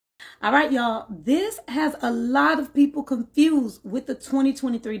All right, y'all, this has a lot of people confused with the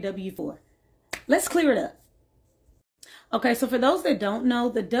 2023 W-4. Let's clear it up. Okay, so for those that don't know,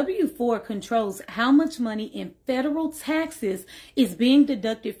 the W-4 controls how much money in federal taxes is being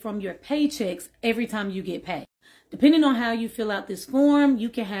deducted from your paychecks every time you get paid. Depending on how you fill out this form, you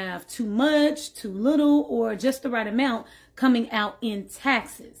can have too much, too little, or just the right amount coming out in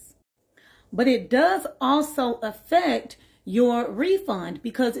taxes. But it does also affect your refund,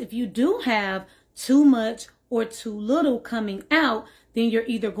 because if you do have too much or too little coming out, then you're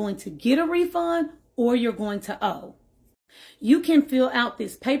either going to get a refund or you're going to owe. You can fill out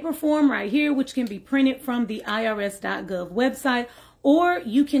this paper form right here, which can be printed from the irs.gov website, or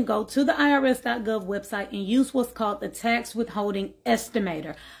you can go to the irs.gov website and use what's called the tax withholding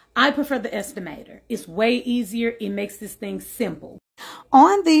estimator. I prefer the estimator. It's way easier. It makes this thing simple.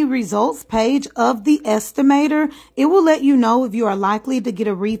 On the results page of the estimator, it will let you know if you are likely to get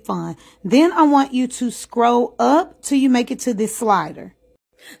a refund. Then I want you to scroll up till you make it to this slider.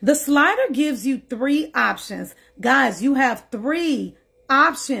 The slider gives you 3 options. Guys, you have 3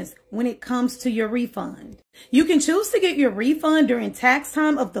 options when it comes to your refund. You can choose to get your refund during tax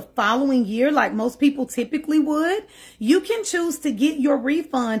time of the following year, like most people typically would. You can choose to get your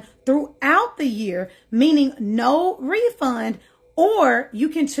refund throughout the year, meaning no refund. Or you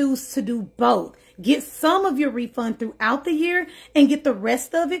can choose to do both. Get some of your refund throughout the year and get the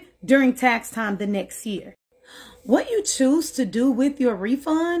rest of it during tax time the next year. What you choose to do with your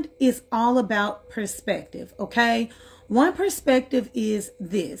refund is all about perspective, okay? One perspective is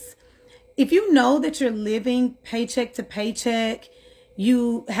this. If you know that you're living paycheck to paycheck,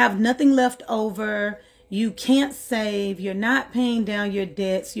 you have nothing left over, you can't save, you're not paying down your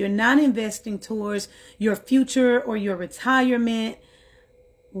debts, you're not investing towards your future or your retirement,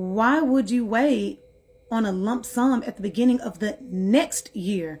 why would you wait on a lump sum at the beginning of the next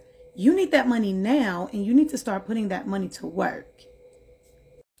year? You need that money now, and you need to start putting that money to work.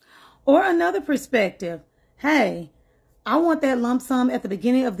 Or another perspective, hey, I want that lump sum at the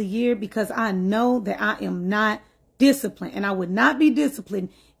beginning of the year because I know that I am not disciplined, and I would not be disciplined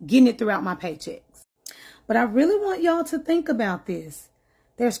getting it throughout my paychecks. But I really want y'all to think about this.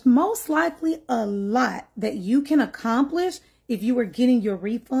 There's most likely a lot that you can accomplish if you were getting your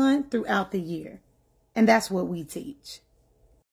refund throughout the year. And that's what we teach.